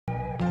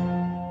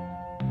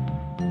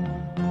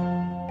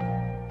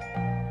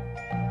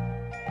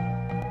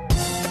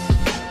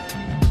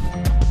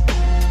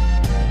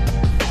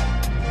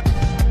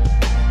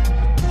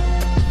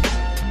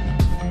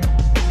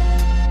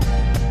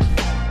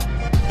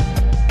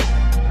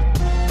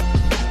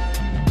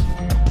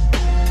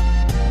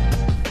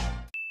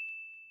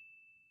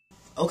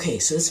Okay,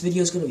 so this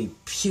video is going to be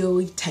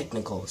purely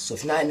technical. So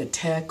if you're not into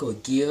tech or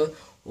gear,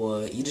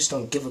 or you just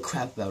don't give a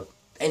crap about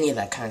any of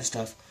that kind of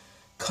stuff,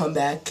 come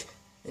back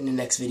in the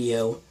next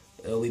video.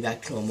 It'll be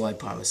back to normal, I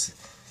promise.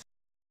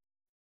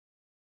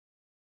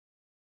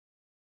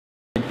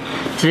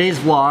 Today's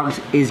vlog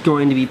is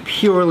going to be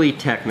purely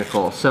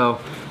technical.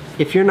 So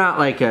if you're not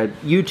like a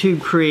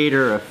YouTube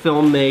creator, a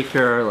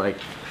filmmaker, like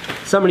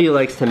somebody who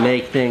likes to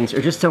make things,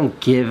 or just don't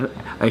give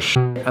a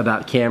shit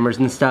about cameras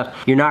and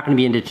stuff, you're not going to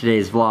be into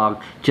today's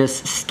vlog.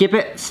 Just skip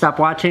it, stop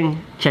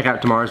watching, check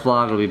out tomorrow's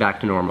vlog, it'll be back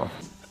to normal.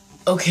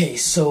 Okay,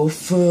 so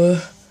far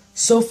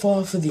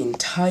for the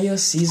entire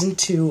season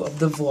 2 of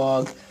the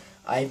vlog,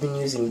 I've been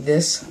using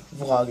this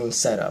vlogging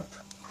setup.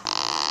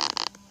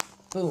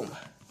 Boom.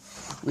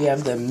 We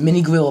have the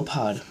mini gorilla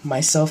pod,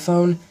 my cell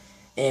phone,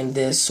 and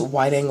this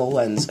wide-angle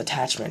lens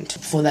attachment.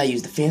 Before that, I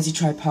used the fancy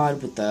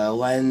tripod with the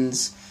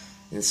lens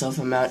and the cell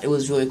phone mount. It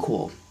was really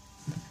cool.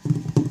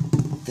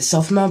 The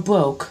cell phone mount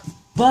broke,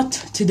 but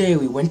today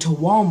we went to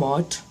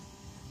Walmart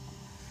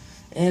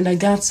and I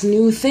got some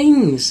new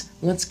things.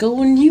 Let's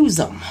go and use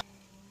them.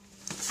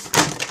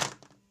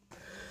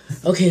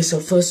 Okay, so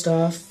first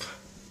off,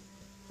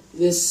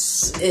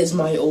 this is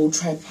my old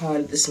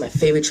tripod. This is my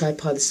favorite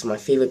tripod. This is my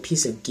favorite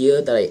piece of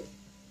gear that I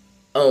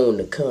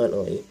own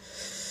currently.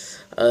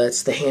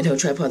 It's the handheld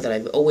tripod that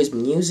I've always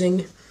been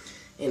using,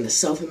 and the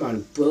selfie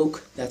mount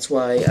broke. That's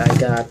why I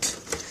got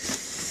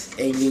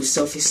a new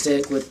selfie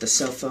stick with the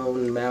cell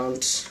phone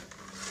mount.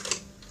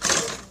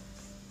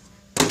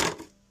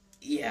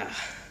 Yeah.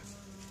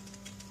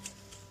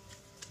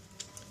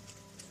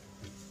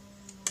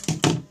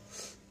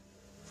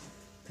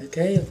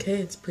 Okay,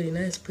 it's pretty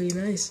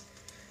nice.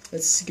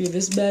 Let's screw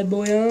this bad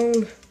boy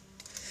on.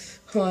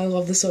 Oh, I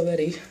love this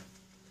already.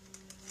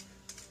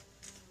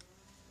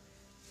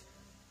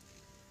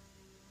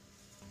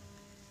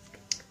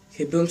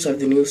 Okay, boom, so I have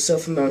the new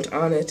selfie mount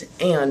on it,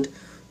 and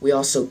we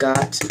also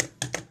got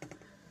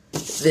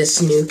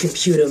this new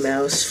computer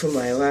mouse for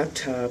my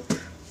laptop.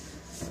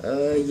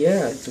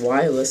 Yeah, it's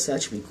wireless,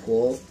 that should be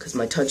cool, because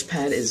my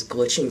touchpad is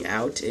glitching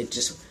out. It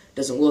just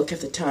doesn't work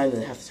half the time,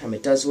 and half the time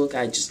it does work.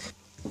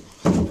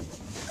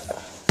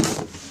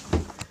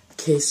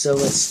 Okay, so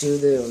let's do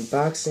the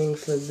unboxing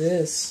for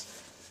this.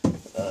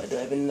 Do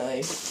I have a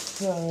knife?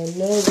 No, I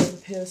have a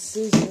pair of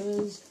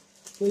scissors,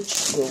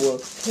 which will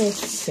work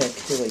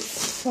perfectly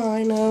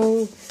fine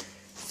now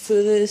for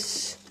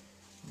this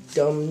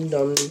dumb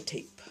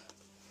tape.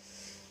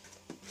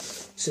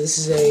 So this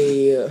is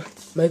a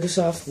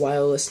Microsoft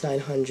Wireless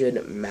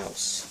 900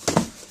 mouse.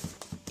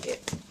 Yeah.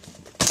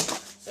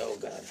 Oh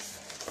god.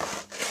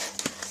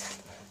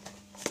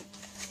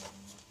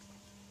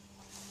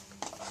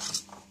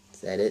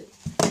 Is that it?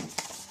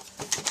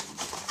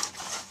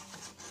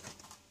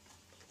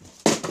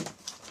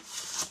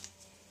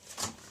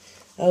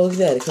 Oh, look at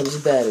that, it comes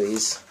with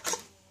batteries.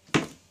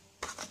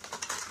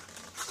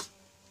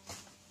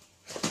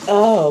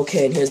 Oh,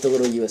 okay, and here's the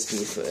little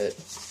USB for it.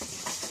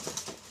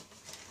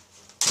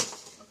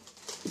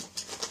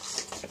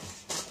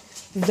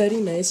 Very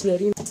nice,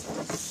 very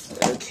nice.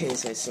 Okay,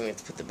 so I assume we have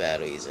to put the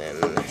batteries in.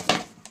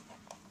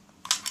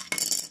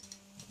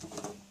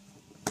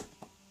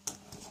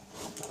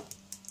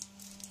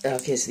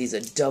 Okay, so these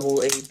are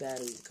AA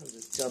batteries. It comes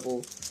with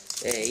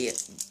AA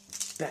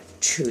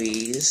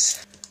batteries.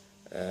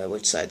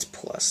 Which side's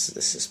plus?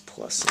 This is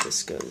plus, so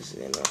this goes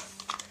in.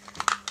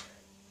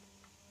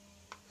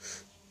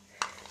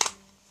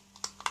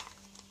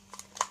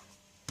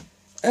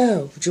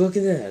 Oh, would you look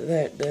at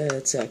that?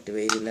 That's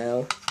activated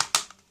now.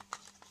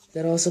 Is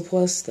that also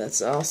plus?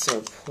 That's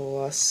also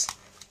plus.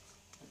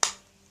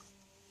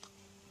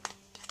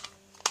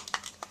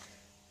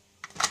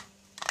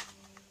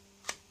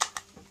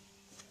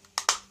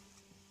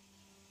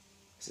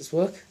 Does this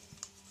work?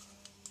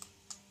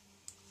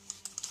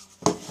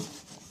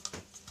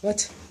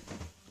 What?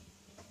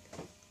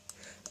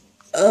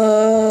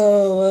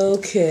 Oh,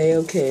 okay,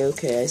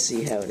 I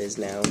see how it is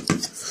now.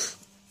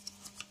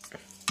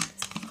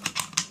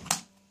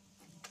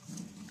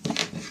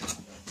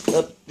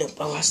 Oh, nope,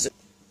 I lost it.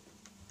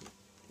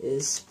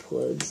 This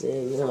plugs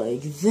in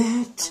like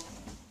that.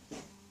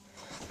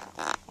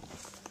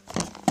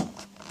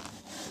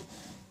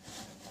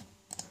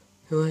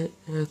 What?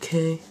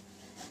 Okay.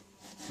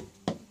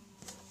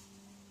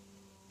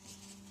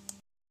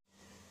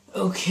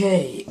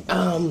 Okay,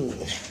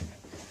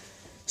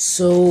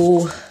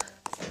 so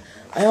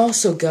I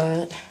also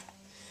got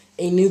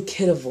a new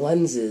kit of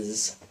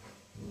lenses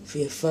for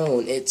your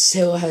phone. It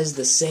still has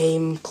the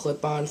same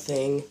clip-on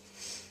thing.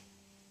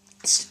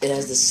 It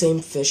has the same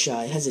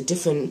fisheye. It has a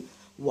different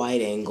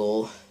wide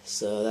angle,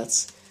 so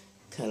that's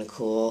kind of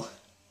cool.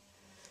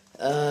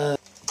 Oh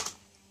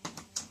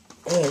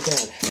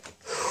god.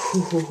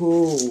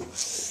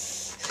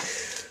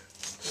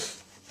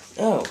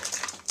 Oh.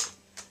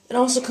 It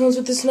also comes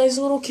with this nice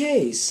little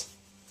case.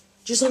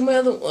 Just like my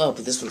other... Oh,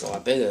 but this one's a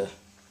lot bigger.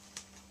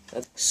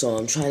 So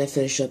I'm trying to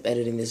finish up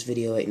editing this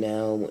video right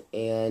now,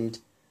 and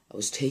I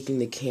was taking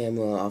the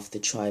camera off the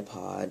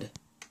tripod.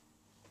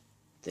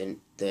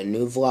 Then the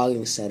new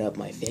vlogging setup,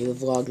 my favorite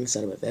vlogging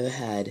setup I've ever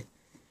had,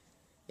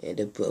 and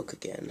it broke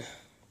again.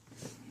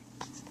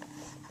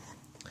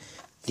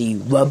 The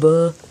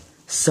rubber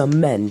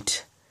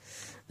cement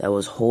that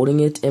was holding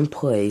it in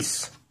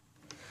place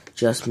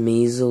just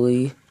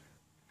measly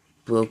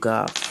broke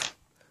off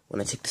when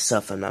I took the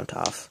cell phone mount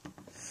off.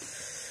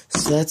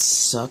 So that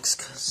sucks,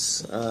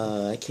 because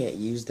I can't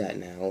use that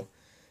now.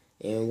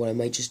 And what I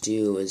might just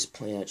do is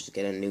plan out just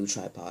get a new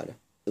tripod.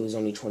 It was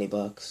only 20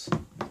 bucks.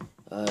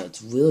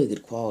 It's really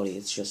good quality.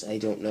 It's just I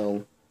don't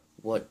know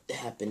what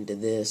happened to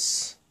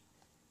this.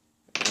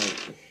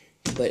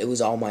 But it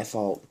was all my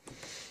fault.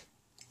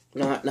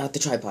 Not the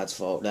tripod's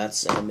fault.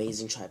 That's an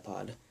amazing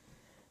tripod.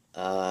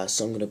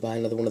 So I'm gonna buy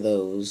another one of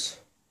those.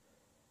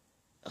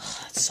 Ugh,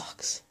 that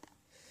sucks.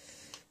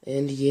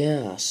 And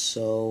yeah,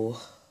 so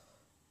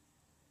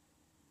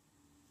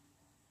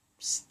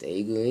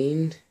stay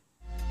green.